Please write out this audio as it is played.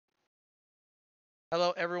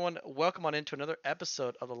Hello, everyone. Welcome on into another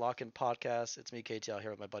episode of the Lock In Podcast. It's me, KTL,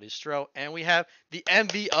 here with my buddy Stro, and we have the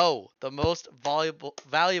MVO, the most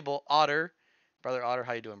valuable Otter. Brother Otter,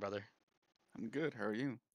 how you doing, brother? I'm good. How are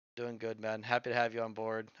you? Doing good, man. Happy to have you on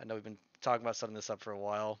board. I know we've been talking about setting this up for a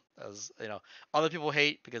while, as other people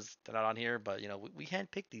hate because they're not on here, but we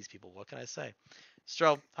handpick these people. What can I say?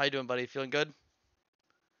 Stro, how you doing, buddy? Feeling good?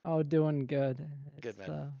 Oh, doing good. Good, It's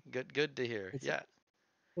man. Good to hear. it's Yeah,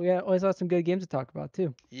 we always have some good games to talk about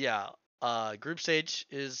too. Yeah, group stage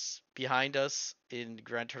is behind us in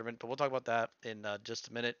Grand Tournament, but we'll talk about that in just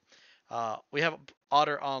a minute. We have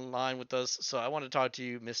Otter online with us, so I want to talk to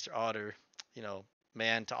you, Mr. Otter, you know,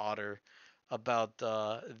 man to Otter, about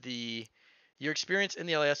the your experience in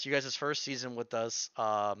the LAS. You guys' first season with us,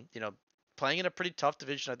 playing in a pretty tough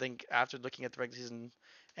division. I think after looking at the regular season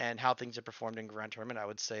and how things have performed in Grand Tournament, I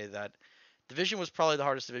would say that division was probably the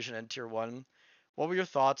hardest division in Tier One. What were your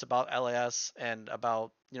thoughts about LAS and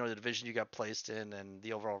about the division you got placed in and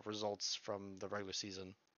the overall results from the regular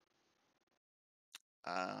season?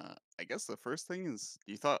 I guess the first thing is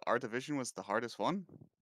you thought our division was the hardest one?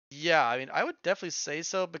 Yeah, I mean, I would definitely say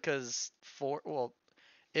so because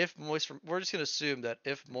if Moist, we're just gonna assume that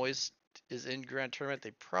if Moist is in Grand Tournament,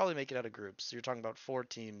 they probably make it out of groups. So you're talking about four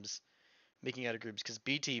teams making out of groups because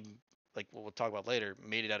B team, like what we'll talk about later,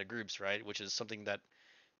 made it out of groups, right? Which is something that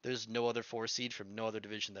there's no other four seed from no other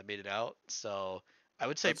division that made it out. So I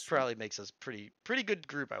would say That's true. probably makes us pretty good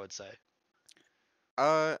group. I would say.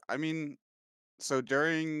 I mean, so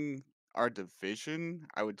during our division,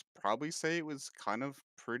 I would probably say it was kind of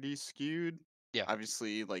pretty skewed. Yeah.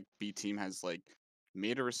 Obviously, like B team has like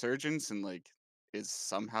made a resurgence and like is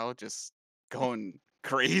somehow just going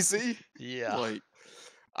crazy. Yeah. Like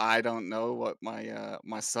I don't know what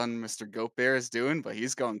my son Mr. Goat Bear is doing, but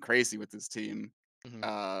he's going crazy with his team. hmm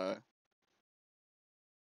Uh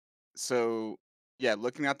So, yeah,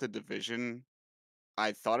 looking at the division,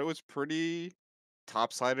 I thought it was pretty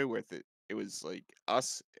top-sided with it. It was like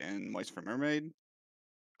us and Mice for Mermaid.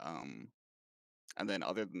 Um, and then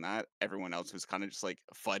other than that, everyone else was kind of just like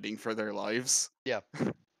fighting for their lives. Yeah.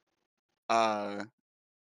 Uh,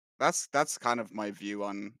 that's kind of my view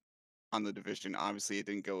on the division. Obviously, it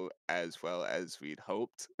didn't go as well as we'd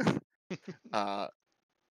hoped. Uh,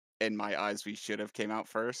 in my eyes, we should have came out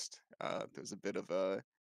first. There's a bit of a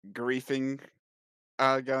griefing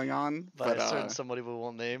going on, By but a certain somebody we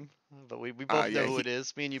won't name, but we both know yeah, who it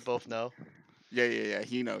is. Me and you both know. yeah.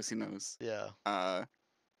 He knows. He knows. Yeah. Uh,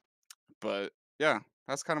 but yeah,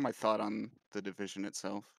 that's kind of my thought on the division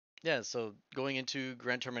itself. Yeah, so going into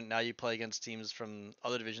Grand Tournament, now you play against teams from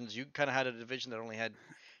other divisions. You kind of had a division that only had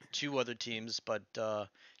two other teams, but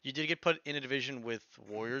you did get put in a division with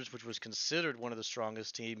Warriors, which was considered one of the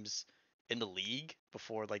strongest teams in the league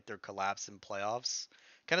before like their collapse in playoffs.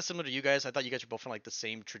 Kind of similar to you guys. I thought you guys were both on like the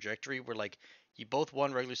same trajectory, where like you both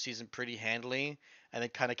won regular season pretty handily, and then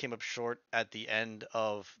kind of came up short at the end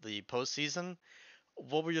of the postseason.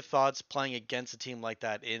 What were your thoughts playing against a team like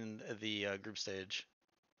that in the group stage?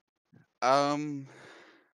 Um,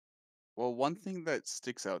 well, one thing that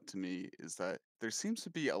sticks out to me is that there seems to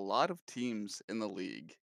be a lot of teams in the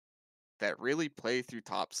league that really play through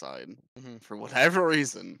topside hmm for whatever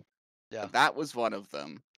reason. Yeah. That was one of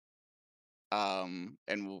them.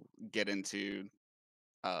 And we'll get into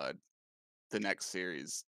uh the next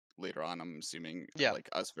series later on. I'm assuming Yeah. like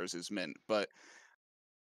us versus Mint, but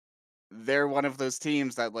they're one of those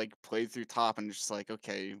teams that like play through top and just like,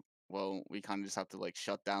 okay, well, we kind of just have to like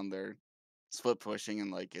shut down their split pushing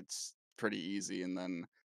and like it's pretty easy. And then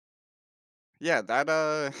yeah, that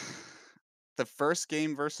the first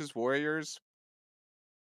game versus Warriors,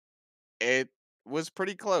 it was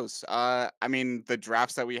pretty close. I mean, the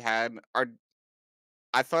drafts that we had are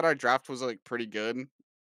I thought our draft was like pretty good.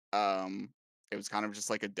 Um, it was kind of just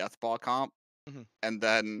like a death ball comp, hmm and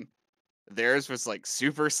then theirs was like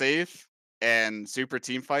super safe and super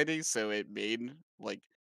team fighting, so it made like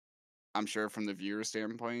I'm sure from the viewer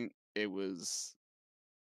standpoint, it was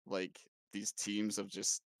like these teams of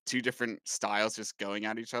just two different styles just going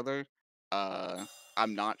at each other. Uh,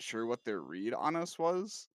 I'm not sure what their read on us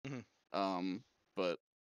was, hmm um, but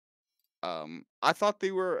I thought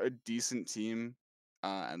they were a decent team,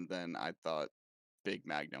 and then I thought Big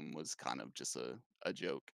Magnum was kind of just a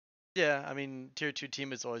joke. Yeah, I mean, tier two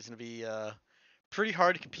team is always going to be pretty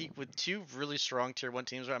hard to compete with two really strong tier one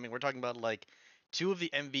teams. I mean, we're talking about like two of the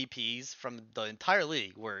MVPs from the entire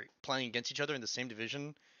league were playing against each other in the same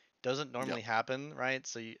division. Doesn't Yep. normally happen, right?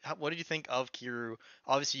 So, what did you think of Kiru?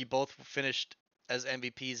 Obviously, you both finished as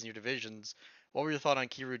MVPs in your divisions. What were your thought on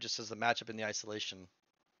Kiru just as the matchup in the isolation?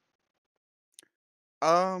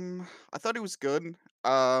 I thought it was good.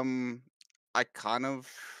 Um, I kind of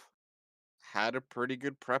had a pretty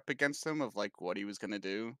good prep against him of like what he was gonna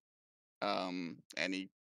do. And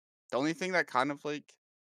the only thing that kind of like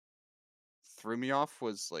threw me off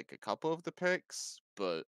was like a couple of the picks,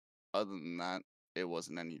 but other than that, it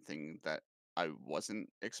wasn't anything that I wasn't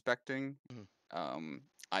expecting. Mhm.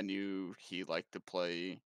 I knew he liked to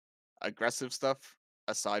play aggressive stuff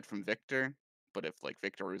aside from Victor, but if like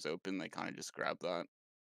Victor was open, they kind of just grabbed that.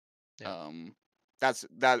 Yeah, Um,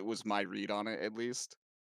 that was my read on it at least.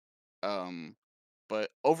 Um,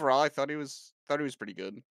 but overall, I thought he was pretty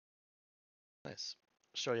good. nice.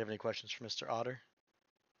 Sure, you have any questions for Mr. Otter?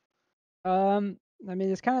 Um, I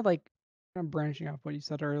mean, it's kind of like I'm branching off what you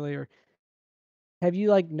said earlier. Have you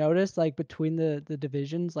like noticed like between the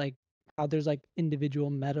divisions, like how there's like individual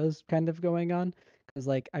metas kind of going on? Because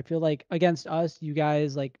like I feel like against us, you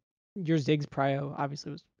guys like your Ziggs prio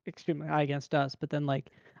obviously was extremely high against us, but then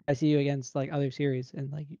like I see you against like other series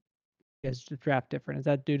and like you guys just draft different. Is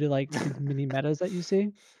that due to like these mini metas that you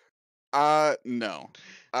see? No.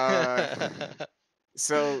 Uh,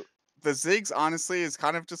 so the Ziggs honestly is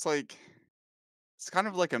kind of just like it's kind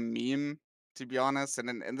of like a meme, to be honest.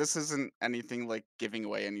 And this isn't anything like giving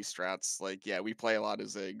away any strats. Like, yeah, we play a lot of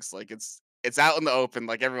Ziggs. Like, it's out in the open.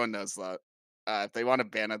 Like everyone knows that. If they want to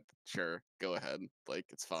ban it, sure, go ahead. Like,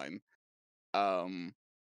 it's fine. Um,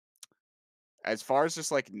 as far as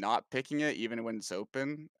just like not picking it, even when it's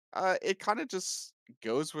open, it kind of just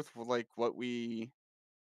goes with like what we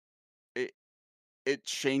it it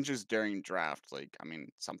changes during draft. Like, I mean,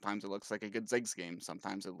 sometimes it looks like a good Ziggs game.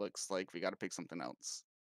 Sometimes it looks like we got to pick something else.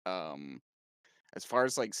 Um, as far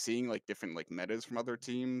as like seeing like different like metas from other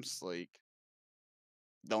teams, like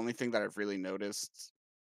the only thing that I've really noticed,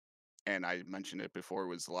 and I mentioned it before,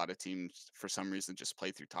 was a lot of teams for some reason just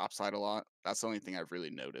play through topside a lot. That's the only thing I've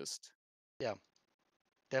really noticed. Yeah,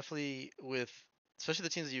 definitely with especially the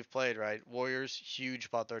teams that you've played, right? Warriors huge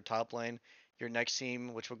about their top lane. Your next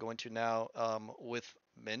team, which we'll go into now, with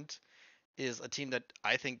Mint, is a team that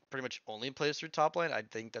I think pretty much only plays through top lane. I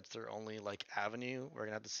think that's their only like avenue. We're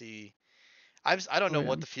gonna have to see. I don't Oh know yeah.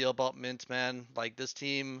 what to feel about Mint, man. Like this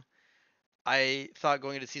team, I thought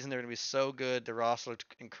going into the season they were gonna be so good. The roster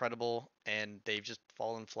looked incredible, and they've just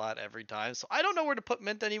fallen flat every time. So I don't know where to put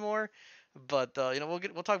Mint anymore. But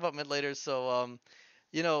we'll talk about Mint later. So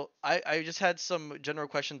I just had some general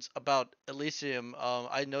questions about Elysium.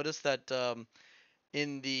 I noticed that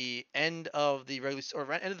in the end of the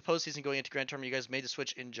end of the postseason going into Grand Tournament, you guys made the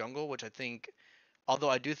switch in jungle, which I think, although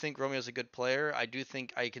I do think Romeo's a good player, I do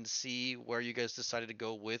think I can see where you guys decided to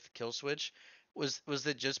go with kill switch. Was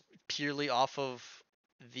it just purely off of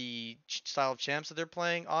the style of champs that they're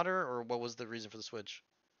playing, Otter, or what was the reason for the switch?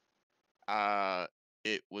 Uh,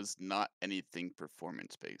 it was not anything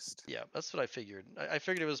performance based. Yeah, that's what I figured. I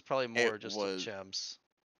figured it was probably It more just of was champs.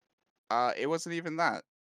 it wasn't even that.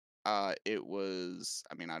 It was,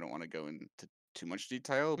 I mean, I don't want to go into too much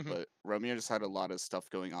detail, Hmm. but Romeo just had a lot of stuff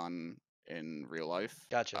going on in real life.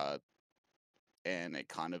 Gotcha. And it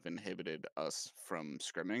kind of inhibited us from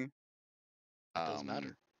scrimming. That does Um,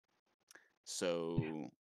 matter. so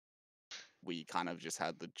we kind of just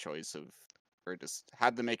had the choice of, or just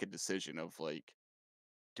had to make a decision of like,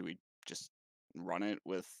 do we just run it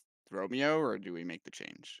with Romeo or do we make the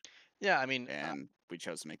change? Yeah, I mean, And we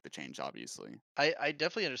chose to make the change, obviously. I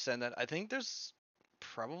definitely understand that. I think there's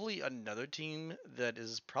probably another team that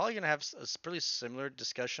is probably going to have a pretty similar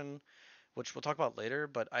discussion, which we'll talk about later.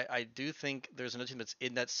 But I do think there's another team that's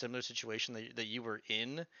in that similar situation that you were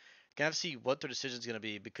in. Gonna have to see what their decision is going to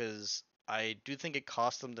be because I do think it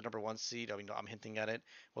cost them the number one seed. I mean, I'm hinting at it.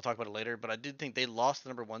 We'll talk about it later. But I did think they lost the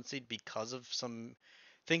number one seed because of some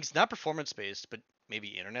things, not performance based, but maybe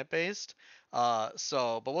internet based. But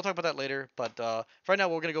we'll talk about that later. But for right now,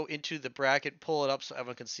 we're gonna go into the bracket, pull it up so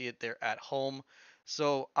everyone can see it there at home.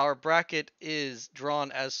 So our bracket is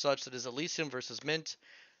drawn as such that is Elysium versus Mint,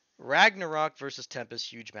 Ragnarok versus Tempest,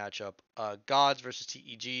 huge matchup. Gods versus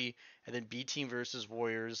TEG, and then B Team versus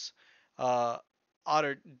Warriors. Uh,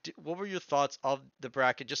 Otter, what were your thoughts of the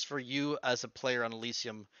bracket just for you as a player on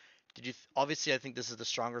Elysium? Did you obviously I think this is the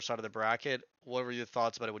stronger side of the bracket. What were your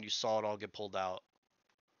thoughts about it when you saw it all get pulled out?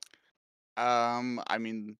 I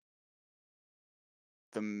mean,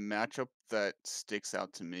 the matchup that sticks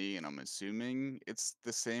out to me, and I'm assuming it's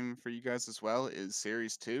the same for you guys as well, is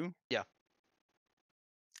Series 2. Yeah,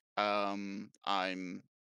 I'm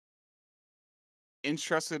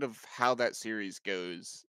interested of how that series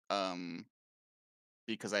goes.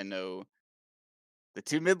 Because I know the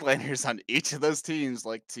two mid laners on each of those teams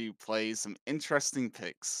like to play some interesting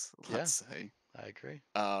picks, yeah, let's say. I agree.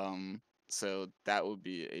 Um, so that would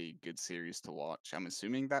be a good series to watch. I'm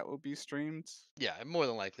assuming that will be streamed. Yeah, it more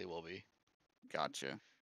than likely will be. Gotcha.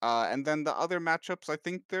 And then the other matchups, I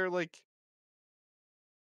think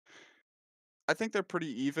they're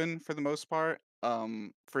pretty even for the most part.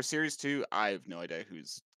 For series two, I have no idea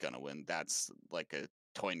who's gonna win. That's like a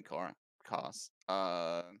cost.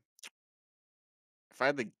 If I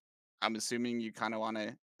had the, I'm assuming you kind of want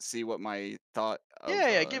to see what my thought of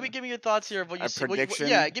Yeah. Give me your thoughts here of what you a see. Yeah, prediction.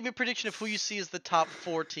 give me a prediction of who you see as the top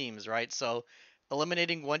four teams, right? So,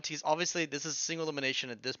 eliminating one team. Obviously, this is single elimination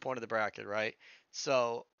at this point of the bracket, right?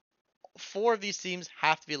 So, four of these teams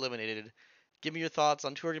have to be eliminated. Give me your thoughts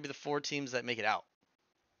on who are going to be the four teams that make it out.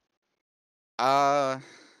 Uh,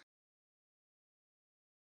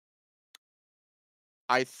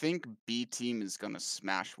 I think B team is gonna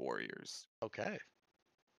smash Warriors Okay.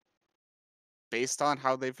 based on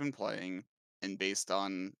how they've been playing and based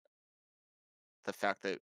on the fact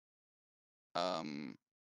that um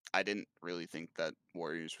I didn't really think that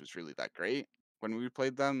Warriors was really that great when we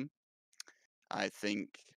played them. I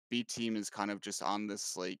think B team is kind of just on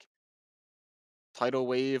this like tidal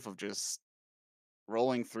wave of just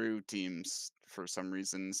rolling through teams for some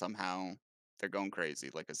reason. Somehow they're going crazy,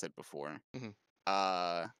 like I said before. Hmm.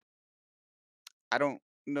 Uh, I don't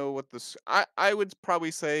know what this. I would probably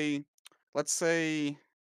say, let's say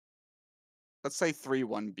let's say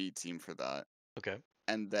 3-1 B team for that, Okay.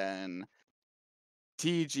 and then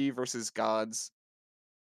TEG versus Gods.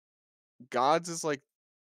 Gods is like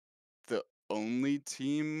the only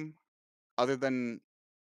team other than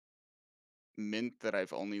Mint that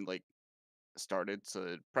I've only like started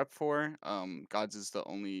to prep for. Gods is the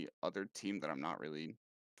only other team that I'm not really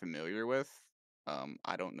familiar with.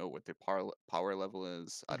 I don't know what their power level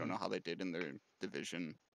is. I don't Hmm. know how they did in their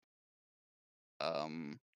division.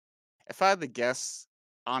 Um, if I had to guess,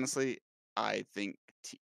 honestly, I think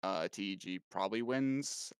TEG probably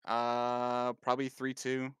wins. Probably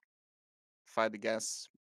 3-2. If I had to guess,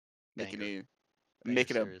 making Banger. a Banger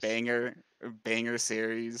make it series. a banger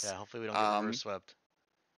series. Yeah. Hopefully we don't get reverse Um, swept.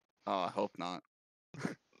 I hope not.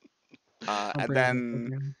 I'll And bring it up then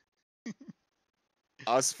again.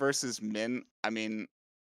 us versus Min. I mean,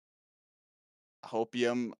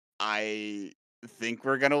 Hopium. I think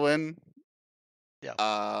we're gonna win. Yeah.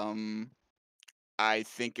 Um, I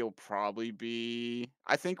think it'll probably be.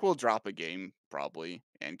 I think we'll drop a game probably,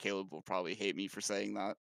 and Caleb will probably hate me for saying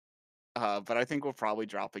that. But I think we'll probably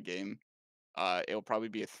drop a game. It'll probably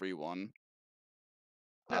be a 3-1.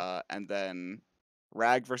 Yeah. And then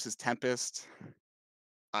Rag versus Tempest.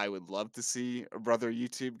 I would love to see a brother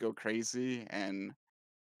YouTube go crazy and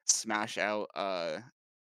smash out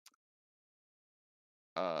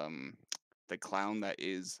um the clown that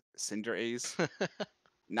is Cinder Ace.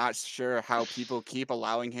 Not sure how people keep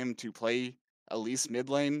allowing him to play Elise mid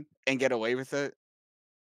lane and get away with it,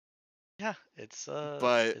 Yeah.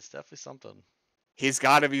 but It's definitely something. he's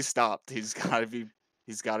got to be stopped. He's got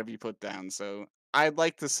to be put down. So I'd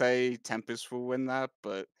like to say Tempest will win that,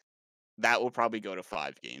 but that will probably go to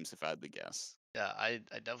 5 games if I had to guess. Yeah, I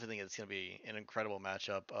definitely think it's gonna be an incredible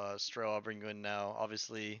matchup. Stro, I'll bring you in now.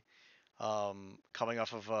 Obviously, coming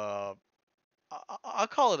off of I'll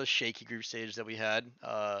call it a shaky group stage that we had.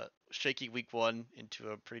 Shaky week one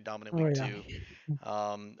into a pretty dominant Oh week yeah. two.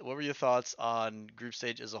 What were your thoughts on group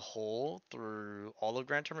stage as a whole through all of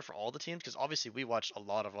Grand Tournament for all the teams? Because obviously we watched a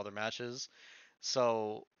lot of other matches.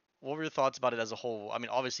 So what were your thoughts about it as a whole? I mean,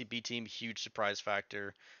 obviously B team huge surprise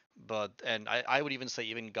factor, but and I would even say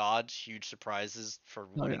even God's huge surprises for Oh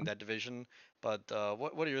yeah. winning that division. But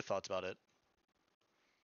what are your thoughts about it?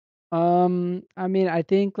 I mean, I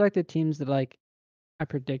think like the teams that like I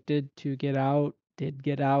predicted to get out did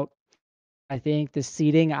get out. I think the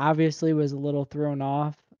seeding obviously was a little thrown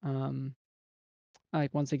off.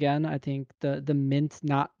 Like once again, I think the Mint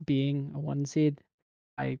not being a 1 seed,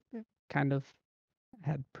 I kind of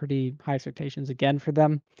had pretty high expectations again for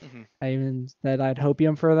them. Hmm. I even said I'd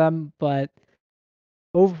hopium for them, but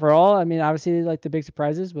overall, I mean, obviously, like the big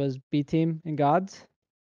surprises was B Team and Gods.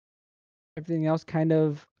 Everything else kind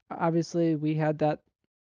of obviously we had that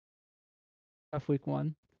tough week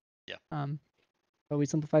one. Yeah. Um, but we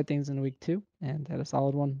simplified things in week two and had a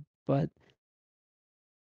solid one. But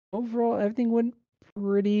overall, everything went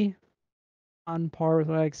pretty on par with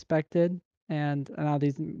what I expected. And now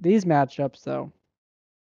these matchups though,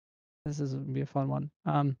 this is gonna be a fun one.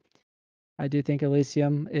 I do think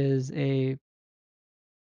Elysium is a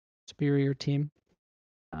superior team.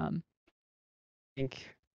 I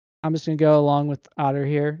think I'm just gonna go along with Otter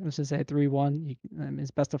here. Let's just say 3-1.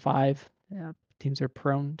 It's best of 5. Yeah, teams are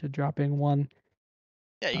prone to dropping one.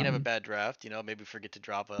 Yeah, you can have a Um, bad draft, maybe forget to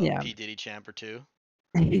drop a yeah, P Diddy champ or two.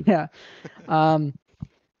 yeah. Um,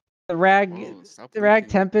 the rag, Whoa, stop the rag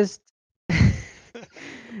leaking. tempest.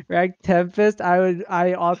 Rag Tempest,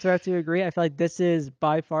 I also have to agree. I feel like this is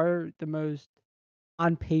by far the most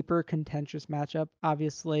on paper contentious matchup.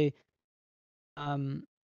 Obviously, um,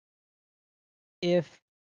 if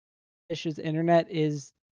Fish's internet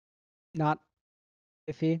is not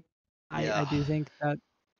iffy, I Yeah. do think that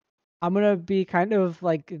I'm gonna be kind of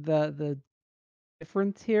like the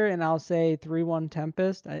difference here, and I'll say 3-1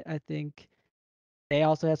 Tempest. I think they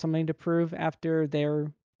also have something to prove after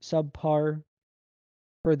their subpar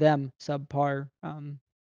for them subpar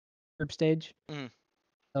group stage. Mhm.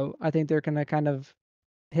 So I think they're gonna kind of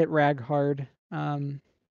hit Rag hard.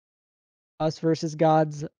 Us versus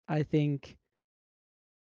gods. I think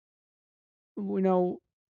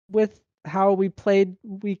with how we played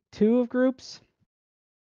week 2 of groups,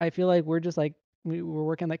 I feel like we're just like we're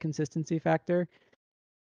working that consistency factor.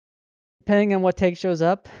 Depending on what take shows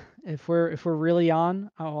up, if we're really on,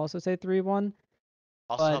 I'll also say 3-1.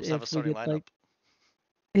 Also But helps to have a if we starting get lineup.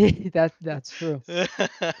 like that's true.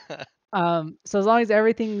 So as long as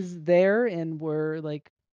everything's there and we're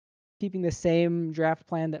like keeping the same draft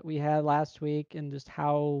plan that we had last week and just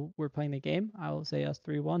how we're playing the game, I will say us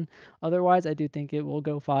 3-1. Otherwise, I do think it will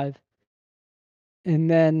go 5. And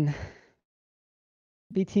then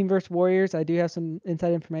B Team versus Warriors, I do have some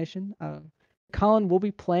inside information. Colin will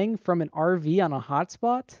be playing from an RV on a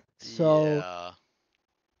hotspot. So Yeah.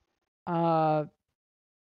 uh,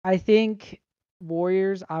 I think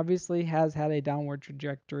Warriors obviously has had a downward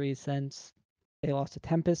trajectory since they lost to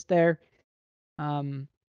Tempest there. Um,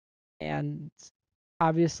 and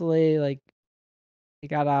obviously, like, they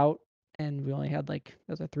got out and we only had like,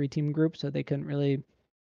 it was a 3-team group, so they couldn't really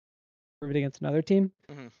prove it against another team.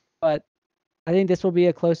 Mhm. But I think this will be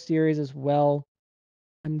a close series as well.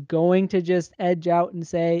 I'm going to just edge out and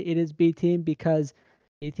say it is B team because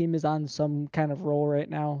A team is on some kind of roll right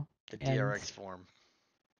now. The And DRX form.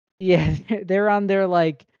 yeah, they're on their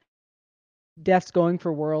like deaths going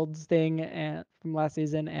for worlds thing and from last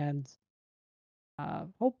season, and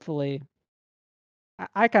hopefully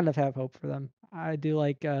I kind of have hope for them. I do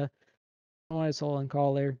like my soul and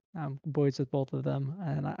Caller. Boys with both of them,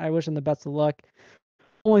 and I wish them the best of luck.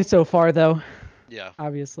 Only so far though, Yeah.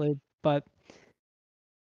 obviously, but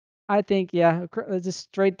I think yeah, just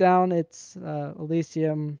straight down. It's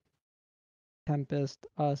Elysium, Tempest,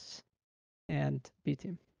 us, and B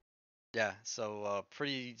team. Yeah. So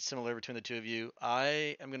pretty similar between the two of you.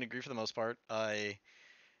 I am gonna agree for the most part. I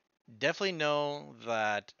definitely know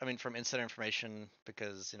that. I mean, from insider information,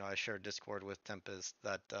 because I shared Discord with Tempest,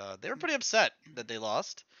 that they were pretty upset that they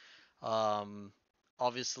lost. Um,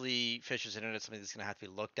 Obviously, Fisher's internet is something that's going to have to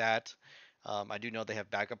be looked at. I do know they have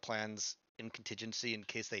backup plans in contingency in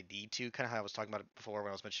case they need to. Kind of how I was talking about it before when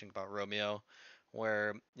I was mentioning about Romeo,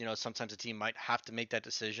 where sometimes a team might have to make that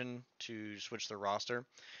decision to switch their roster.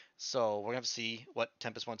 So we're gonna have to see what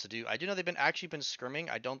Tempest wants to do. I do know they've been actually been scrimming.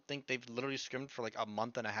 I don't think they've literally scrimmed for like a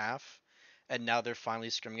month and a half, and now they're finally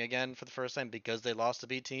scrimming again for the first time because they lost a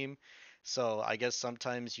B team. So I guess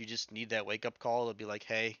sometimes you just need that wake up call to be like,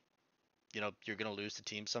 hey, you're gonna lose the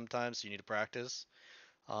team sometimes, so you need to practice.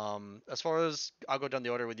 As far as I'll go down the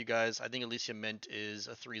order with you guys, I think Elysium Mint is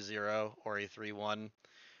a 3-0 or a 3-1.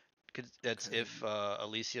 That's Okay. if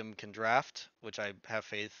Elysium can draft, which I have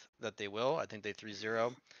faith that they will. I think they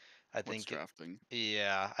 3-0. I What's think, drafting?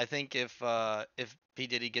 yeah, I think if P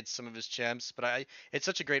Diddy gets some of his champs, but it's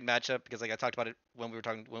such a great matchup because like I talked about it when we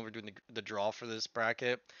were doing the draw for this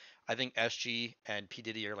bracket. I think SG and P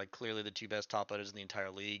Diddy are like clearly the two best top leaders in the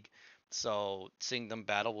entire league. So seeing them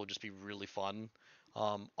battle will just be really fun.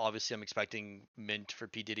 Obviously, I'm expecting Mint for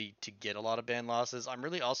P Diddy to get a lot of ban losses. I'm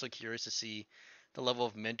really also curious to see the level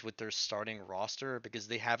of Mint with their starting roster because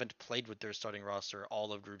they haven't played with their starting roster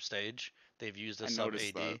all of group stage. They've used a I sub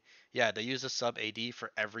noticed that. AD. Yeah, they use a sub AD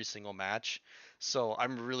for every single match. So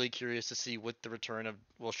I'm really curious to see with the return of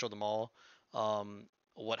we'll show them all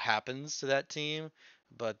what happens to that team.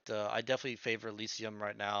 But I definitely favor Elysium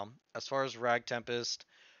right now. As far as Rag Tempest,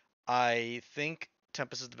 I think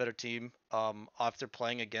Tempest is the better team. After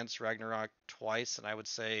playing against Ragnarok twice, and I would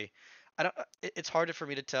say I don't. It's harder for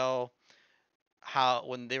me to tell how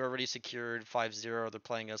when they were already secured 5-0, they're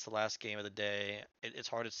playing us the last game of the day. It's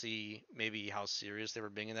hard to see maybe how serious they were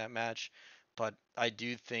being in that match, but I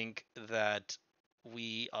do think that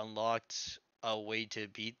we unlocked a way to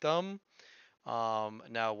beat them.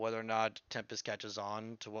 Now whether or not Tempest catches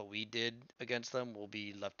on to what we did against them will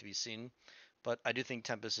be left to be seen. But I do think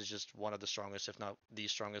Tempest is just one of the strongest, if not the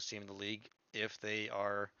strongest team in the league, if they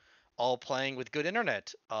are all playing with good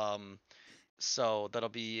internet. So that'll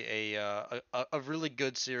be a really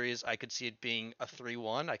good series. I could see it being a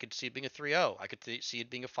 3-1. I could see it being a 3-0. I could see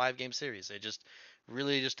it being a 5-game series. It just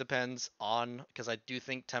really just depends on, because I do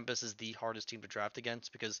think Tempest is the hardest team to draft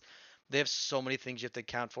against because they have so many things you have to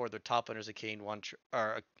account for. Their top laner is a Kane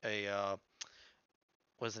or a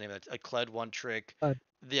what's the name of that? A Kled one trick. But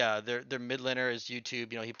Yeah, their mid laner is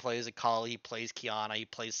YouTube. You know, he plays Akali, he plays Kiana, he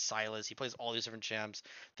plays Silas, he plays all these different champs.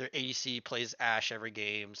 Their ADC plays Ashe every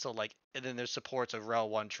game. So like, and then their support's a Rel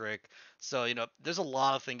one trick. So you know, there's a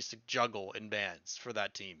lot of things to juggle in bans for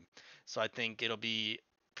that team. So I think it'll be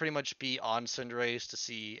pretty much be on Cinderace to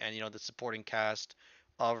see, and you know, the supporting cast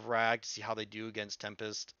of Rag to see how they do against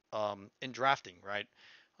Tempest in drafting, right?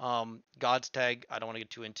 God's tag, I don't want to get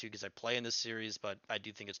too into because I play in this series, but I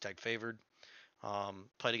do think it's tag favored.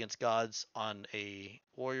 Played against Gods on a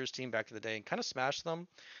Warriors team back in the day and kind of smashed them.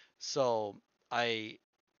 So I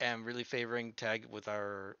am really favoring tag with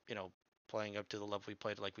our, you know, playing up to the level we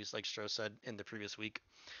played, like Stro said in the previous week.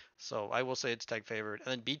 So I will say it's tag favored.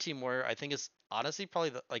 And then B team where I think is honestly probably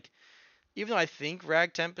the like even though I think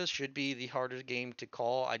Rag Tempest should be the hardest game to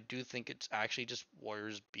call, I do think it's actually just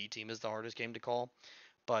Warriors B team is the hardest game to call.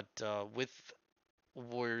 But with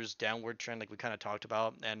Warriors downward trend, like we kind of talked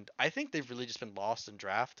about, and I think they've really just been lost in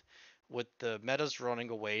draft with the metas running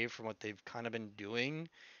away from what they've kind of been doing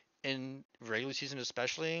in regular season,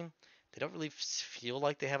 especially. They don't really feel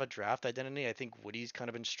like they have a draft identity. I think Woody's kind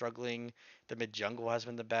of been struggling. The mid jungle has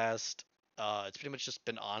been the best. It's pretty much just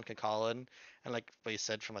been on Kakalin, and like what you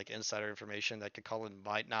said from like insider information, that Kakalin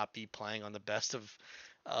might not be playing on the best of,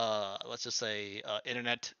 let's just say,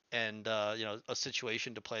 internet and you know, a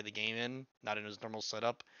situation to play the game in, not in his normal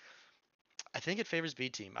setup. I think it favors B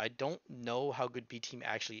team. I don't know how good B team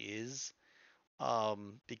actually is,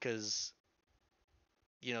 because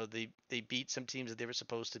you know they beat some teams that they were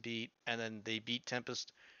supposed to beat, and then they beat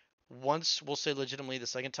Tempest once. We'll say legitimately. The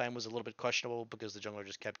second time was a little bit questionable because the jungler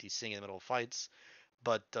just kept DCing in the middle of fights.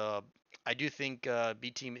 But I do think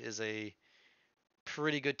B team is a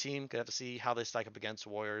pretty good team. Gonna have to see how they stack up against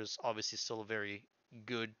Warriors. Obviously, still a very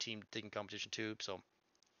good team taking competition too. So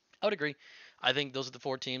I would agree. I think those are the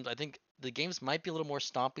four teams. I think the games might be a little more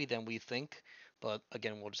stompy than we think, but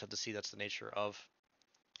again, we'll just have to see. That's the nature of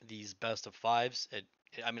these best of fives.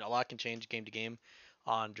 I mean, a lot can change game to game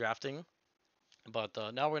on drafting. But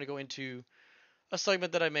now we're gonna go into a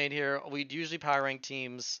segment that I made here. We usually power rank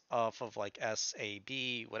teams off of like S, A,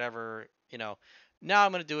 B, whatever. You know. Now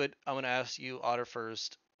I'm gonna do it. I'm gonna ask you, Otter,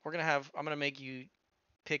 first. I'm gonna make you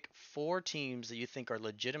pick four teams that you think are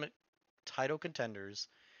legitimate title contenders,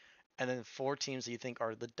 and then four teams that you think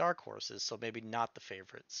are the dark horses. So maybe not the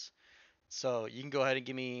favorites. So you can go ahead and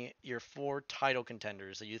give me your four title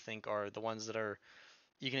contenders that you think are the ones that are.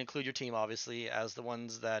 You can include your team obviously as the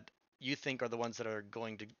ones that you think are the ones that are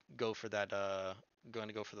going to go for that. Going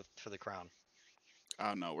to go for the crown.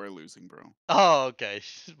 Oh no, we're losing, bro. Oh, okay.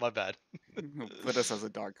 My bad. Put us as a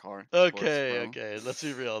dark horse, Okay, bro. okay. Let's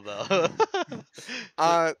be real though. So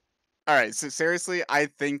uh, all right. So seriously, I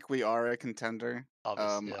think we are a contender.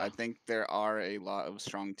 obviously, I yeah. think there are a lot of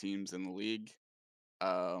strong teams in the league.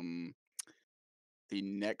 Um, the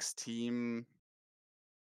next team,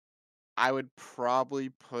 I would probably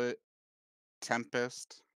put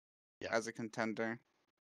Tempest Yeah. as a contender,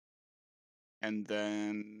 and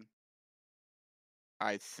then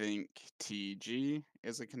I think TG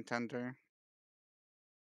is a contender.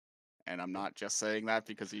 And I'm not just saying that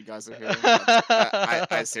because you guys are here.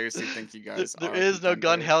 I seriously think you guys There are a is no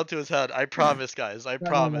gun contender. held to his head. I promise, guys. I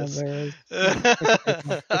no, no, promise. there is. Pick a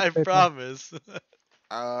paper. Pick a I paper. promise.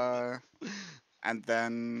 uh, and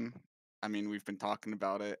then I mean we've been talking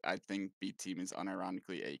about it. I think B team is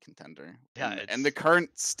unironically a contender. Yeah, In the it's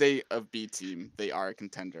current state of B team, they are a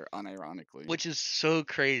contender unironically. which is so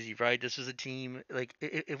crazy, right? This is a team like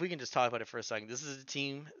if we can just talk about it for a second. This is a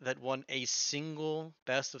team that won a single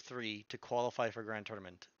best of 3 to qualify for grand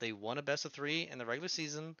tournament. They won a best of 3 in the regular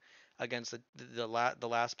season against the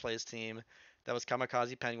last place team that was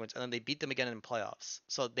Kamikaze Penguins, and then they beat them again in playoffs.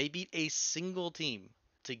 So they beat a single team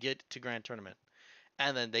to get to grand tournament,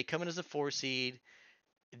 and then they come in as a 4 seed.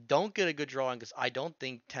 Don't get a good drawing because I don't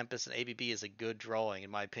think Tempest and ABB is a good drawing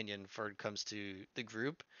in my opinion for it comes to the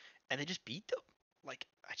group, and they just beat them. Like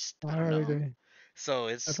I I don't would know. agree. So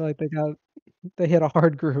I it's feel like they hit a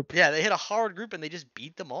hard group. yeah, they hit a hard group and they just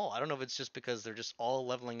beat them all. I don't know if it's just because they're just all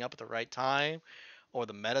leveling up at the right time, or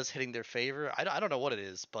the meta's hitting their favor. I don't know what it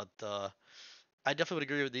is, but I definitely would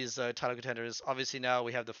agree with these title contenders. Obviously now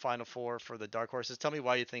we have the final four for the dark horses. Tell me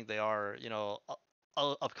why you think they are, you know,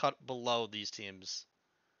 a cut below these teams.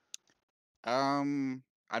 Um,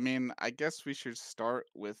 I mean, I guess we should start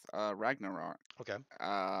with Ragnarok. Okay.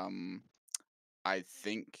 Um, I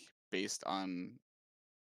think based on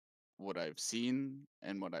what I've seen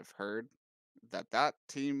and what I've heard, that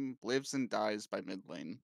team lives and dies by mid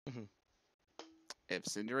lane. Hmm. If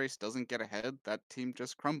Cinderace doesn't get ahead, that team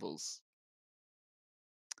just crumbles.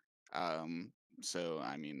 Um, so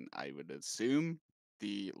I mean, I would assume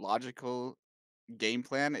the logical game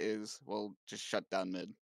plan is, well, just shut down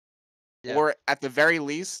mid, Yeah, or at the very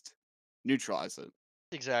least, neutralize it.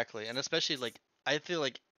 exactly. And especially like I feel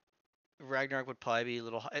like Ragnarok would probably be a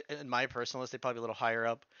little, in my personal list, they'd probably be a little higher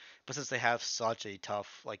up. But since they have such a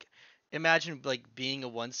tough, like, imagine like being a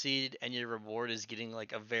one seed and your reward is getting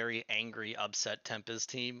like a very angry, upset Tempest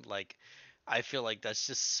team. Like, I feel like that's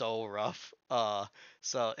just so rough.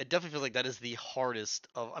 So it definitely feels like that is the hardest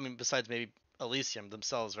of. I mean, besides maybe Elysium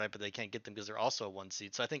themselves, right? But they can't get them because they're also a one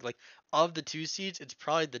seed. So I think like of the two seeds, it's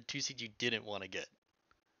probably the two seed you didn't want to get.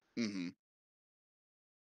 Hmm.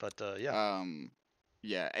 But yeah, Um,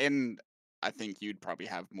 yeah, and I think you'd probably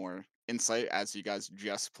have more insight as you guys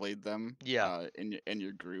just played them. yeah, In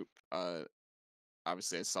your group.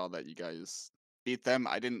 Obviously, I saw that you guys beat them.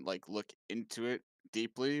 I didn't like look into it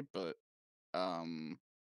deeply, but um,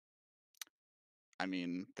 I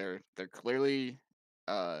mean, they're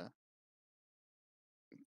uh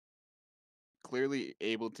clearly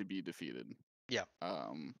able to be defeated. yeah,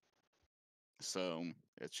 Um, so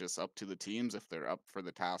it's just up to the teams if they're up for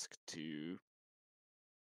the task to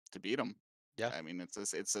beat them. yeah, I mean, it's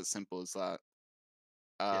as simple as that.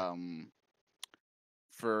 yeah. Um,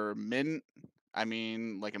 for Mint, I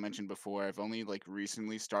mean, like I mentioned before, I've only like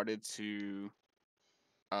recently started to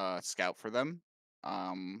scout for them.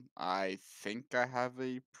 I think I have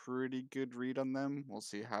a pretty good read on them. We'll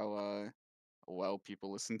see how well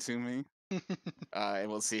people listen to me. And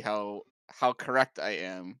we'll see how correct I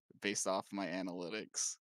am based off my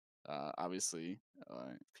analytics. Obviously,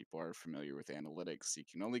 if people are familiar with analytics, you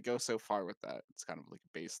can only go so far with that. It's kind of like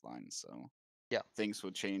a baseline, so Yeah. things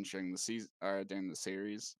will change during the season or during the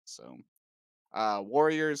series. So,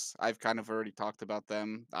 Warriors, I've kind of already talked about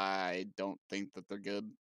them. I don't think that they're good.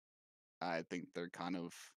 I think they're kind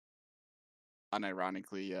of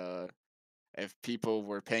unironically, if people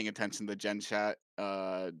were paying attention to Gen Chat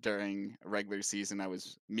during regular season, I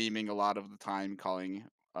was memeing a lot of the time, calling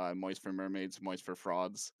Moist for Mermaids, Moist for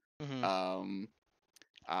Frauds. Hmm. Um,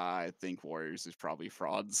 I think Warriors is probably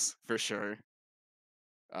frauds for sure.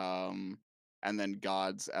 Um, and then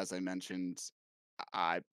Gods, as I mentioned,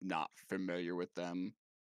 I'm not familiar with them.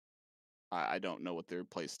 I don't know what their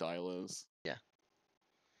play style is, Yeah.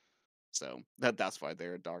 so that's why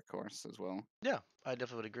they're a dark horse as well. Yeah, I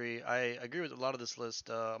definitely would agree. I agree with a lot of this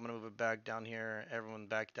list. I'm gonna move it back down here. Everyone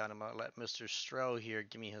back down. I'm gonna let Mr. Stroh here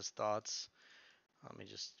give me his thoughts. Let me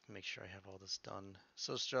just make sure I have all this done.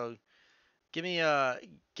 So Stroh, give me.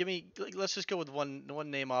 Let's just go with one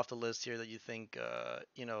name off the list here that you think,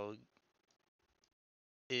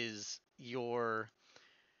 is your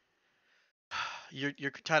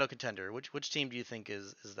title contender. Which team do you think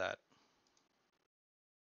is that?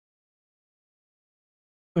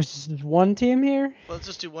 Which is one team here. Well, let's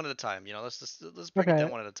just do one at a time. Let's break it down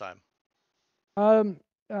Okay. one at a time. Um,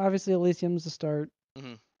 Obviously Elysium's the start.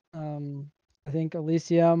 Hmm. Um, I think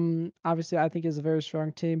Elysium, obviously, I think is a very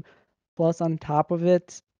strong team. Plus, on top of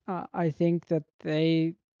it, I think that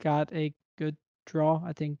they got a good draw.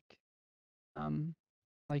 I think, um,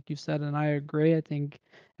 like you said, and I agree. I think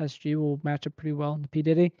SG will match up pretty well in the P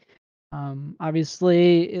Diddy.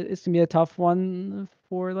 Obviously, it's gonna be a tough one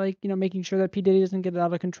for like making sure that P Diddy doesn't get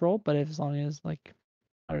out of control. But if as long as like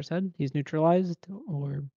Otter said, he's neutralized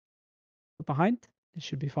or put behind, it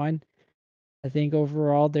should be fine. I think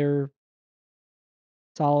overall they're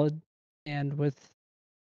solid, and with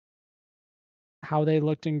how they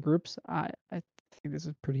looked in groups, I think this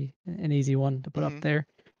is pretty an easy one to put up Hmm. there.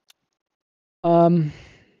 Um,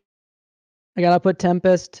 I gotta put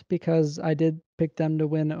Tempest because I did pick them to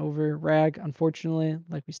win over Rag. Unfortunately,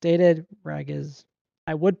 like we stated, Rag is.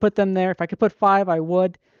 I would put them there if I could put five. I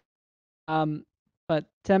would. Um, but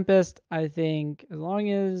Tempest, I think as long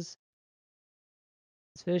as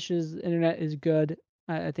Fish's internet is good,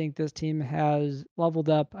 I think this team has leveled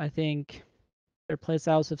up. I think their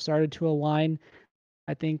playstyles have started to align.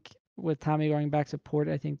 I think with Tommy going back to port,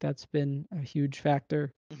 I think that's been a huge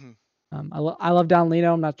factor. Hmm. I love Don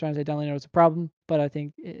Lino. I'm not trying to say Don Lino is a problem, but I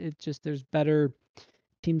think it just there's better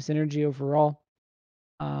team synergy overall.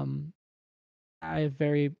 Um, I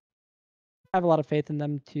have a lot of faith in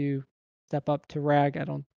them to step up to Rag. I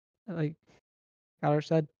don't like Tyler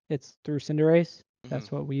said it's through Cinderace. Hmm.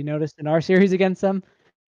 That's what we noticed in our series against them.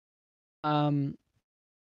 Um,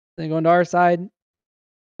 then going to our side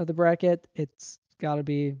of the bracket, it's got to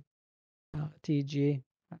be TG.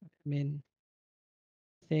 I mean,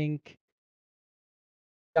 I think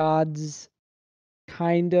Gods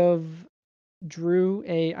kind of. drew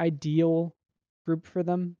a ideal group for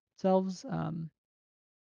themselves.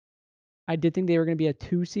 I did think they were going to be a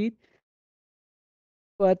 2 seed,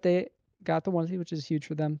 but they got the 1 seed, which is huge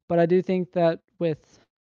for them. But I do think that with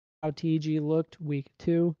how TG looked week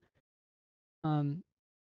 2, um,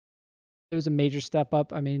 it was a major step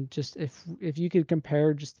up. I mean, just if you could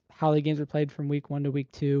compare just how the games were played from week 1 to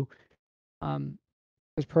week 2, um,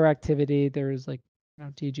 there's proactivity. There's like,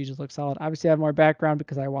 TG just looked solid. Obviously, I have more background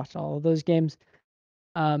because I watched all of those games.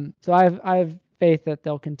 So I have faith that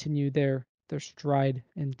they'll continue their stride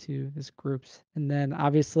into this groups, and then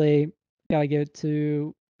obviously gotta give it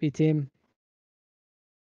to B team.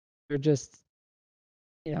 They're just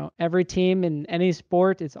every team in any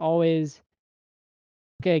sport, it's always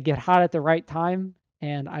okay. Get hot at the right time,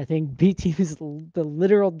 and I think B team is the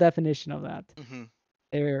literal definition of that. Hmm.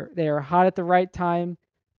 They are hot at the right time.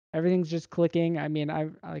 Everything's just clicking. I mean, I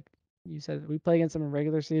like you said, we play against them in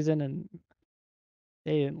regular season, and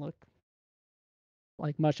they didn't look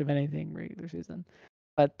like much of anything regular season.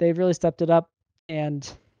 But they've really stepped it up,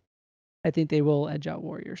 and I think they will edge out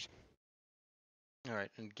Warriors. All right,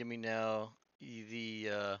 and give me now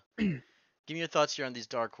the give me your thoughts here on these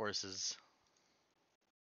dark horses.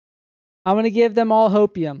 I'm gonna give them all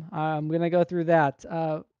hopium. I'm gonna go through that.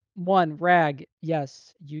 One, Rag.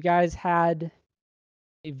 Yes, you guys had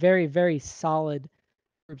a very, very solid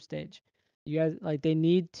group stage. You guys like they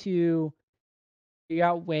need to figure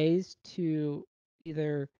out ways to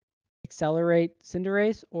either accelerate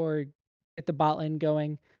Cinderace or get the bot lane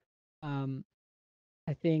going. Um,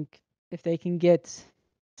 I think if they can get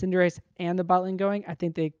Cinderace and the bot lane going, I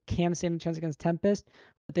think they can stand a chance against Tempest.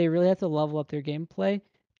 But they really have to level up their gameplay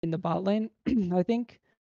in the bot lane. I think.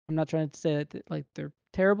 I'm not trying to say that like they're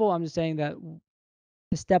terrible. I'm just saying that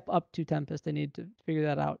to step up to Tempest, they need to figure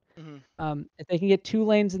that out. Hmm. If they can get 2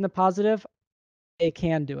 lanes in the positive, they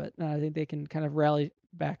can do it. And I think they can kind of rally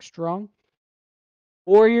back strong.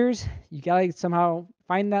 Warriors, you gotta somehow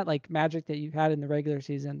find that like magic that you had in the regular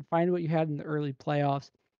season. Find what you had in the early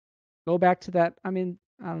playoffs. Go back to that. I mean,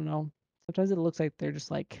 I don't know. Sometimes it looks like they're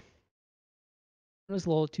just like just a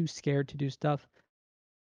little too scared to do stuff.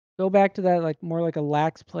 Go back to that like more like a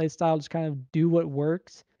lax play style, just kind of do what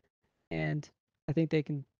works. And I think they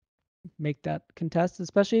can make that contest,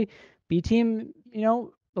 especially B team, a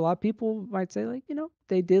lot of people might say like,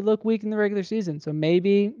 they did look weak in the regular season. So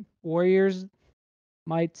maybe Warriors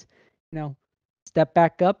might, you know, step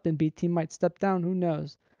back up and B team might step down. Who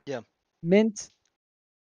knows? Yeah. Mint,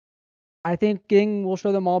 I think getting We'll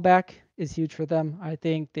Show Them All back is huge for them. I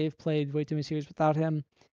think they've played way too many series without him.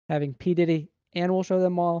 Having P. Diddy and We'll Show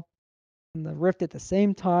Them All and the Rift at the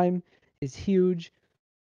same time is huge.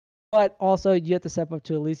 But also, you have to step up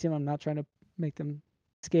to Elysium. I'm not trying to make them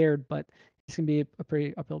scared, but it's gonna be a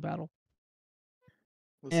pretty uphill battle.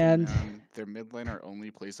 Listen, And man, their mid laner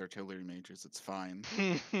only plays artillery mages. It's fine.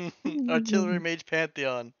 Artillery Mage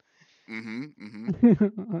Pantheon. Mm-hmm.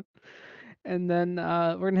 Mm-hmm. and then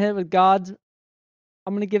we're gonna hit it with gods.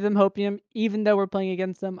 I'm gonna give them hopium, even though we're playing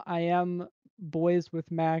against them. I am boys with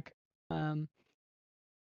Mac. Um,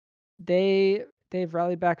 they've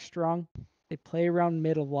rallied back strong. They play around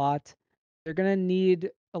mid a lot. They're gonna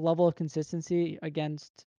need a level of consistency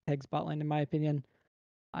against Peg's bot lane, in my opinion.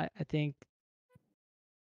 I think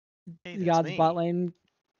Hey, the that's God's bot me. lane.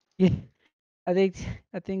 Yeah, I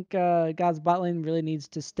think God's bot lane really needs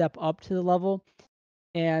to step up to the level.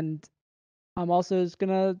 And I'm also just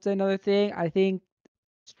gonna say another thing. I think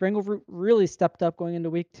Strangleroot really stepped up going into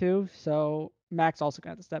week 2, so Max also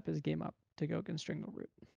got to step his game up to go against Strangleroot.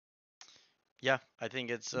 Yeah, I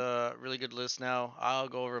think it's a really good list now. I'll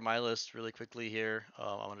go over my list really quickly here.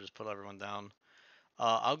 I'm gonna just put everyone down.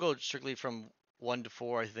 I'll go strictly from 1 to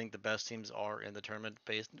 4. I think the best teams are in the tournament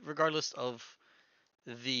based, regardless of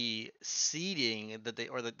the seeding that they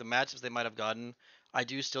or the matchups they might have gotten. I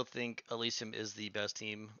do still think Elysium is the best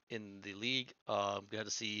team in the league. We had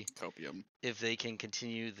to see Copium. if they can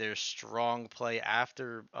continue their strong play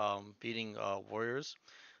after beating Warriors.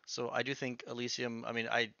 So I do think Elysium. I mean,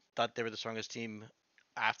 I thought they were the strongest team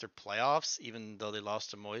after playoffs, even though they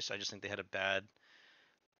lost to Moist. I just think they had a bad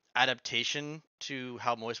adaptation to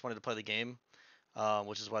how Moist wanted to play the game,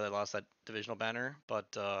 which is why they lost that divisional banner. But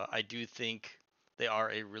I do think they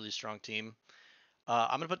are a really strong team.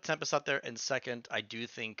 I'm gonna put Tempest out there in second. I do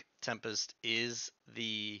think Tempest is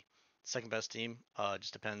the second best team.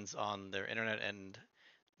 Just depends on their internet and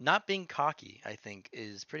not being cocky. I think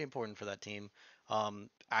is pretty important for that team.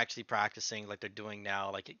 Actually practicing like they're doing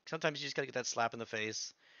now. Like sometimes you just gotta get that slap in the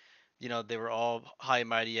face. They were all high and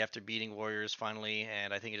mighty after beating Warriors finally,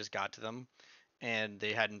 and I think it just got to them. And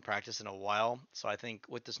they hadn't practiced in a while. So I think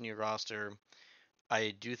with this new roster,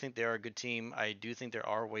 I do think they are a good team. I do think there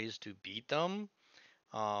are ways to beat them.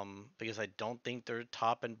 Because I don't think their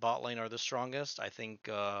top and bot lane are the strongest. I think,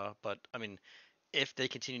 but I mean, if they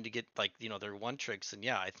continue to get like their one tricks, then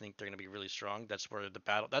yeah, I think they're gonna be really strong. That's where the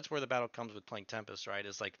battle comes with playing Tempest, right?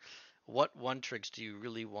 Is like, what one tricks do you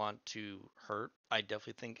really want to hurt? I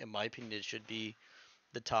definitely think, in my opinion, it should be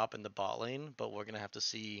the top and the bot lane, but we're gonna have to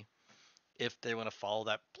see if they want to follow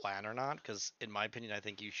that plan or not. Because in my opinion, I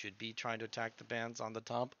think you should be trying to attack the bans on the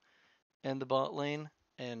top and the bot lane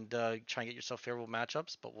and try and get yourself favorable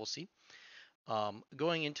matchups. But we'll see.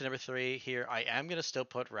 Going into number three here, I am gonna still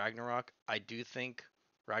put Ragnarok. I do think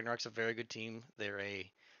Ragnarok's a very good team. They're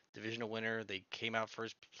a divisional winner. They came out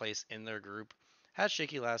first place in their group. Had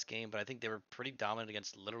shaky last game, but I think they were pretty dominant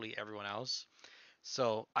against literally everyone else.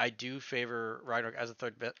 So I do favor Ragnarok as a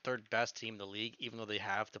third best team in the league, even though they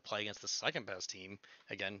have to play against the second best team.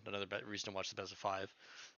 Again, another reason to watch the best of five.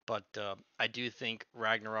 But I do think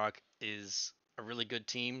Ragnarok is a really good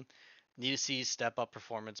team. Need to see step up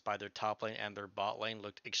performance by their top lane, and their bot lane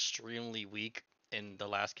looked extremely weak in the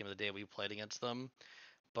last game of the day we played against them.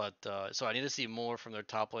 But so I need to see more from their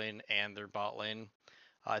top lane and their bot lane.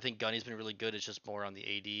 I think Gunny's been really good. It's just more on the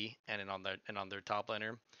AD and on their top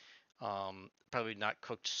laner. Probably not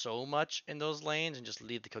cooked so much in those lanes and just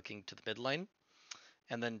leave the cooking to the mid lane.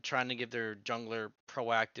 And then trying to give their jungler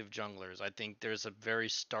proactive junglers. I think there's a very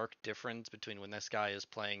stark difference between when this guy is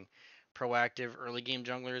playing proactive early game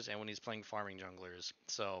junglers and when he's playing farming junglers.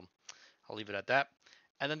 So I'll leave it at that.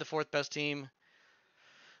 And then the fourth best team,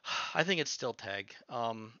 I think it's still Tag.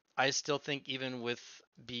 I still think even with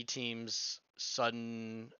B team's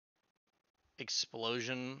sudden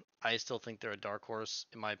explosion, I still think they're a dark horse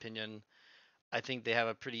in my opinion. I think they have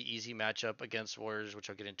a pretty easy matchup against Warriors, which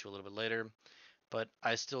I'll get into a little bit later. But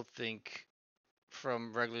I still think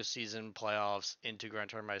from regular season playoffs into Grand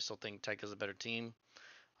Tournament, I still think Tech is a better team.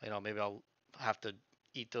 Maybe I'll have to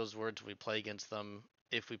eat those words when we play against them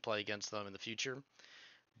if we play against them in the future.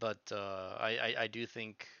 But I do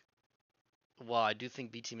think, while I do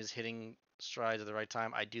think B team is hitting strides at the right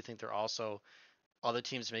time, I do think they're also other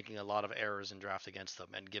teams making a lot of errors in draft against them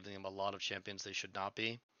and giving them a lot of champions they should not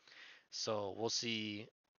be. So we'll see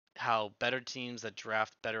how better teams that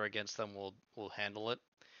draft better against them will handle it.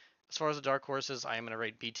 As far as the dark horses, I am going to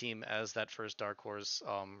rate B team as that first dark horse.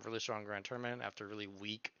 Really strong Grand Tournament after really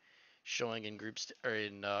weak showing in groups or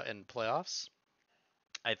in playoffs.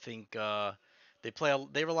 I think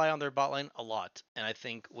they rely on their bot lane a lot, and I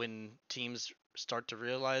think when teams start to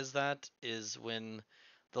realize that is when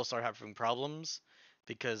they'll start having problems,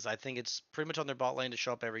 because I think it's pretty much on their bot lane to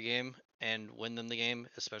show up every game and win them the game,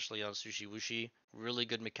 especially on Sushi Wushi. Really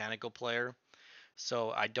good mechanical player.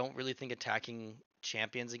 So I don't really think attacking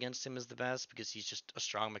champions against him is the best because he's just a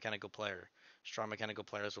strong mechanical player. Strong mechanical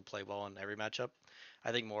players will play well in every matchup.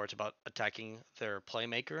 I think more it's about attacking their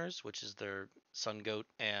playmakers, which is their Sun Goat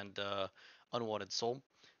and Unwanted Soul.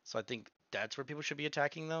 So I think that's where people should be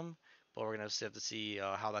attacking them. But we're gonna have to see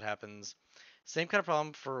how that happens. Same kind of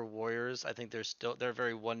problem for Warriors. I think they're a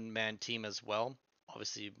very one man team as well.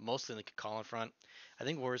 Obviously, mostly in the Colin front. I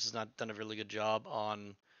think Warriors has not done a really good job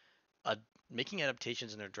on uh, making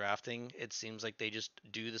adaptations in their drafting. It seems like they just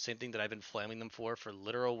do the same thing that I've been flaming them for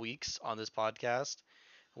literal weeks on this podcast,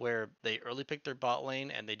 where they early pick their bot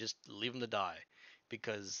lane and they just leave them to die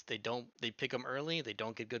because they pick them early, they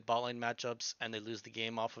don't get good bot lane matchups, and they lose the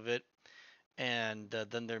game off of it. And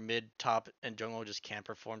then their mid, top, and jungle just can't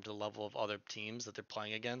perform to the level of other teams that they're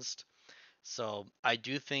playing against. So I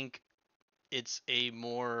do think it's a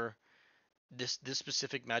more this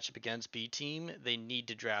specific matchup against B team, they need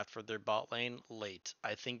to draft for their bot lane late.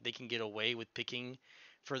 I think they can get away with picking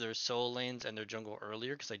for their solo lanes and their jungle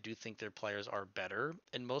earlier because I do think their players are better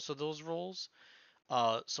in most of those roles.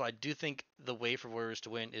 So I do think the way for Warriors to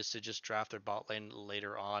win is to just draft their bot lane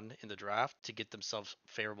later on in the draft to get themselves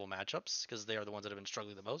favorable matchups because they are the ones that have been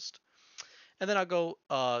struggling the most. And then I'll go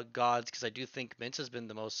Gods because I do think Mince has been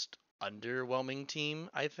the most underwhelming team.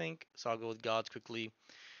 I think so. I'll go with Gods quickly.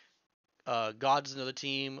 God's another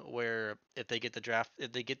team where if they get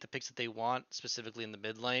the picks that they want, specifically in the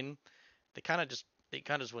mid lane, they kind of just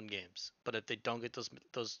win games. But if they don't get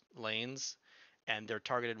those lanes, and they're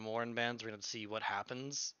targeted more in bans, we're gonna see what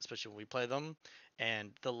happens, especially when we play them.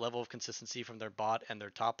 And the level of consistency from their bot and their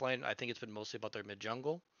top lane, I think it's been mostly about their mid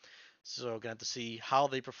jungle. So we're gonna have to see how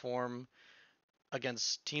they perform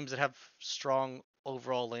against teams that have strong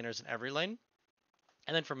overall laners in every lane.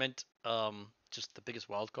 And then for Mint, just the biggest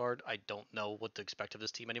wild card. I don't know what to expect of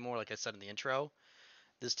this team anymore. Like I said in the intro,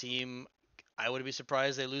 this team, I wouldn't be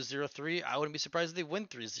surprised they lose 0-3. I wouldn't be surprised if they win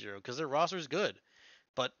 3-0 because their roster is good,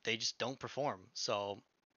 but they just don't perform. So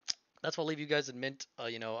that's what I'll leave you guys in mint.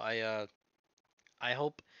 I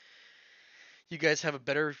hope you guys have a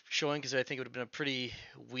better showing because I think it would have been a pretty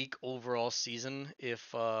weak overall season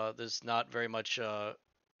if there's not very much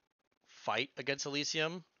fight against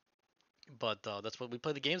Elysium. But that's what we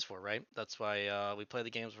play the games for, right? That's why we play the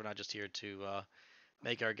games. We're not just here to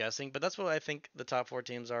make our guessing. But that's what I think the top four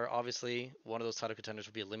teams are. Obviously, one of those title contenders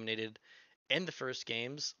will be eliminated in the first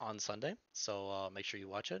games on Sunday. So make sure you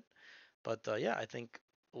watch it. But yeah, I think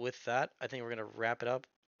with that, I think we're gonna wrap it up.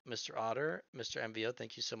 Mr. Otter, Mr. MVO,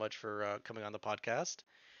 thank you so much for coming on the podcast.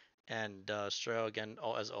 And Stro, again,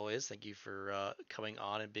 as always, thank you for coming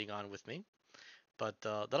on and being on with me. But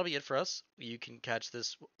that'll be it for us. You can catch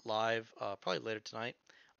this live probably later tonight.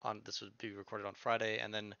 On this would be recorded on Friday,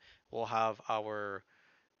 and then we'll have our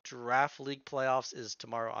draft league playoffs is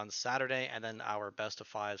tomorrow on Saturday, and then our best of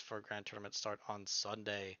fives for grand tournament start on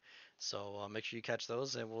Sunday. So make sure you catch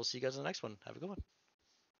those, and we'll see you guys in the next one. Have a good one.